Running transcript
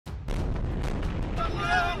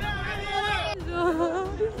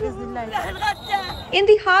In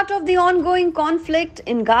the heart of the ongoing conflict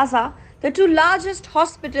in Gaza, the two largest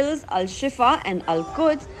hospitals, Al-Shifa and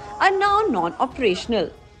Al-Quds, are now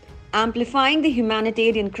non-operational, amplifying the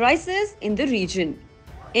humanitarian crisis in the region.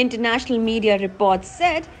 International media reports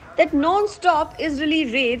said that non-stop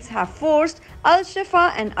Israeli raids have forced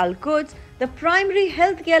Al-Shifa and Al-Quds, the primary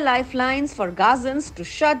healthcare lifelines for Gazans, to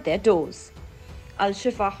shut their doors.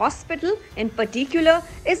 Al-Shifa Hospital, in particular,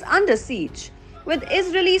 is under siege, with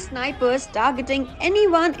Israeli snipers targeting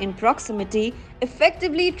anyone in proximity,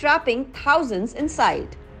 effectively trapping thousands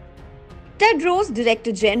inside. Tedros,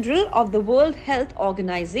 Director General of the World Health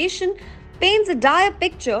Organization, paints a dire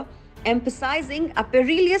picture, emphasizing a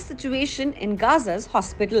perilous situation in Gaza's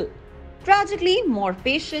hospital. Tragically, more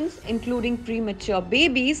patients, including premature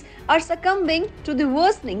babies, are succumbing to the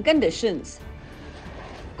worsening conditions.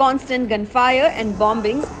 Constant gunfire and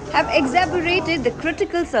bombings have exacerbated the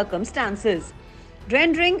critical circumstances,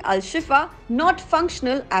 rendering Al-Shifa not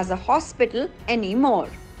functional as a hospital anymore.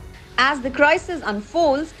 As the crisis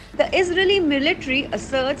unfolds, the Israeli military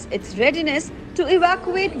asserts its readiness to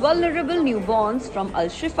evacuate vulnerable newborns from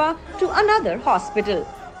Al-Shifa to another hospital.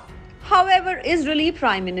 However, Israeli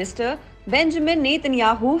Prime Minister Benjamin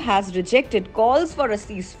Netanyahu has rejected calls for a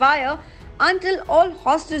ceasefire until all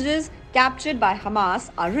hostages captured by Hamas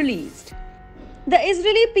are released. The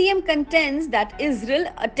Israeli PM contends that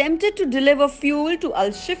Israel attempted to deliver fuel to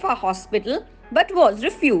Al-Shifa hospital but was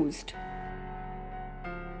refused.